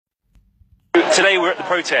today we're at the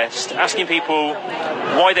protest asking people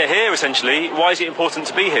why they're here, essentially. Why is it important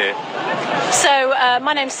to be here? So,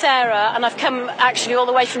 my name's Sarah, and I've come actually all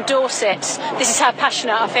the way from Dorset. This is how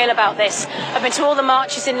passionate I feel about this. I've been to all the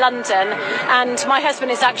marches in London, and my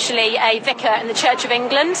husband is actually a vicar in the Church of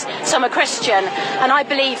England, so I'm a Christian, and I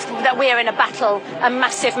believe that we're in a battle, a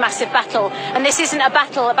massive, massive battle. And this isn't a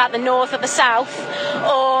battle about the north or the south,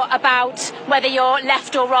 or about whether you're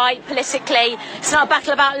left or right politically. It's not a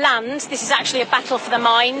battle about land. This is actually a battle for the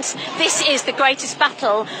mind. This is the greatest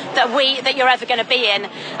battle that you're ever going to be in,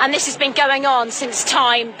 and this has been going on since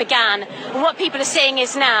time began. And what people are seeing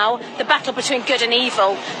is now the battle between good and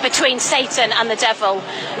evil, between Satan and the devil.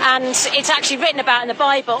 And it's actually written about in the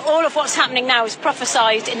Bible. All of what's happening now is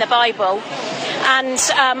prophesied in the Bible. And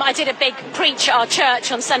I did a big preach at our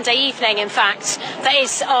church on Sunday evening, in fact, that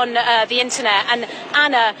is on the internet. And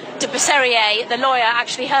Anna de Besserier, the lawyer,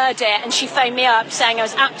 actually heard it, and she phoned me up saying, I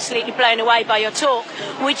was absolutely blown away by your talk.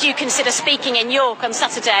 Would you consider speaking in York on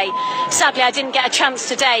Saturday? Sadly, I didn't get a chance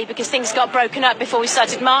today because things got broken up before we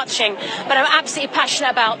started marching. But I'm absolutely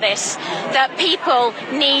passionate about this, that people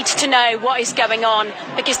need to know what is going on,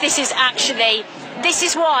 because this is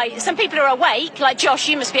why some people are awake, like Josh,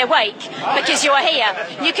 you must be awake because you are here.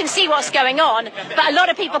 You can see what's going on, but a lot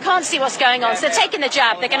of people can't see what's going on. So they're taking the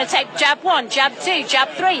jab. They're going to take jab 1, jab 2, jab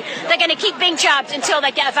 3. They're going to keep being jabbed until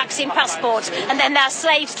they get a vaccine passport, and then they're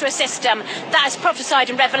slaves to a system that is prophesied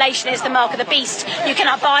in Revelation is the mark of the beast. You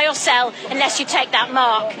cannot buy or sell unless you take that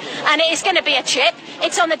mark. And it is going to be a chip.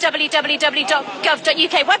 It's on the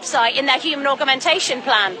www.gov.uk website in their human augmentation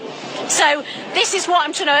plan. So this is what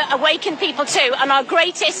I'm trying to awaken people to. And our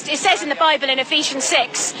greatest, it says in the Bible in Ephesians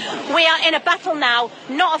 6, we are in a battle now,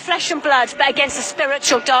 not of flesh and blood, but against the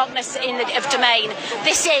spiritual darkness of domain.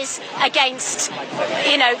 This is against,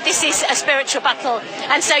 this is a spiritual battle.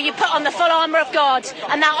 And so you put on the full armour of God,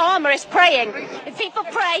 and that armour is praying. If people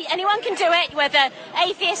pray, anyone can do it, whether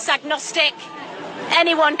atheist, agnostic,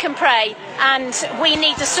 anyone can pray, and we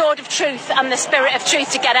need the sword of truth and the spirit of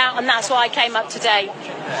truth to get out, and that's why I came up today.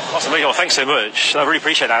 Awesome. Well, thanks so much. I really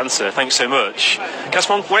appreciate that answer. Thanks so much. Can I ask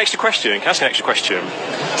one extra question? Can I ask an extra question?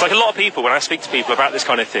 It's like a lot of people, when I speak to people about this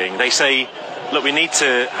kind of thing, they say, look, we need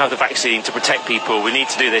to have the vaccine to protect people, we need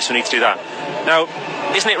to do this, we need to do that. Now,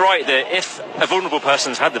 isn't it right that if a vulnerable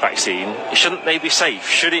person's had the vaccine, shouldn't they be safe?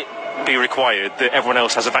 Should it be required that everyone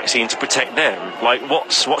else has a vaccine to protect them? Like,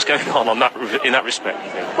 what's going on that in that respect?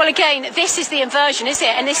 Well, again, this is the inversion, is it?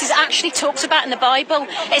 And this is actually talked about in the Bible.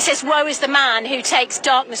 It says, woe is the man who takes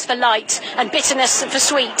darkness for light and bitterness for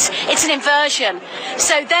sweet. It's an inversion.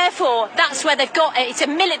 So therefore, that's where they've got it. It's a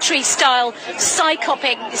military style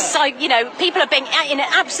psychopic, people are being in an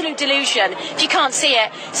absolute delusion if you can't see it.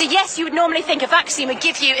 So yes, you would normally think a vaccine would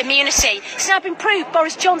give you immunity. It's now been proved.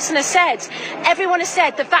 Boris Johnson has said, everyone has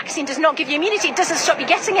said the vaccine does not give you immunity. It doesn't stop you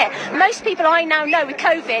getting it. Most people I now know with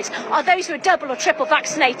COVID are those who are double or triple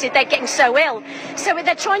vaccinated. They're getting so ill. So what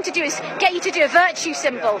they're trying to do is get you to do a virtue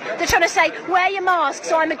symbol. They're trying to say, wear your mask,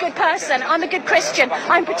 so I'm a good person, I'm a good Christian,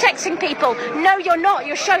 I'm protecting people. No, you're not.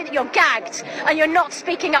 You're showing that you're gagged and you're not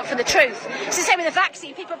speaking up for the truth. It's the same with the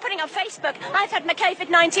vaccine. People are putting on Facebook, I've had my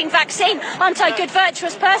COVID-19 vaccine. Aren't I a good,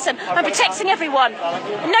 virtuous person? I'm protecting everyone.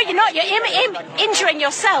 No, you're not. You're injuring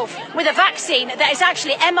yourself with a vaccine that is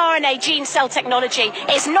actually mRNA gene cell technology.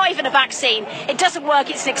 It's not even a vaccine. It doesn't work.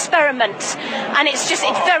 It's an experiment, and it's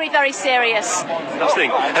very, very serious. That's the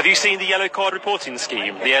thing. Have you seen the yellow card reporting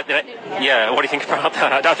scheme? Yeah. What do you think about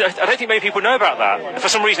that? I don't think many people know about that. For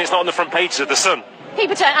some reason, it's not on the front pages of the Sun.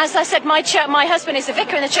 People don't. As I said, my husband is a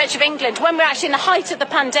vicar in the Church of England. When we were actually in the height of the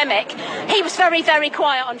pandemic, he was very, very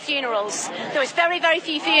quiet on funerals. There was very, very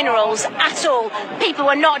few funerals at all. People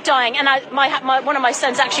were not dying. And one of my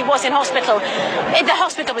sons actually was in hospital. The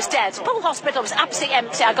hospital was dead. Poole Hospital was absolutely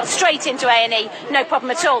empty. I got straight into A&E, no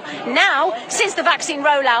problem at all. Now, since the vaccine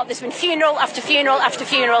rollout, there's been funeral after funeral after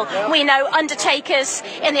funeral. We know undertakers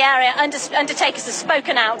in the area, undertakers have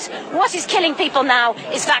spoken out. What is killing people now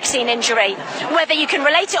is vaccine injury. Whether you can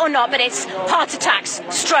relate it or not, but it's heart attacks,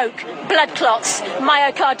 stroke, blood clots,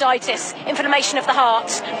 myocarditis, inflammation of the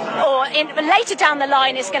heart, or later down the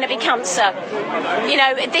line it's going to be cancer.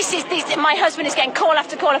 My husband is getting call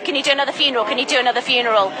after call of, can you do another funeral? Can you do another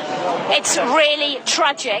funeral? It's really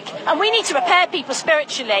tragic, and we need to prepare people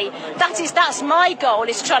spiritually. That's my goal,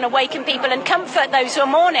 is to try and awaken people and comfort those who are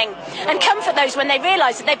mourning, and comfort those when they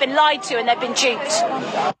realise that they've been lied to and they've been duped.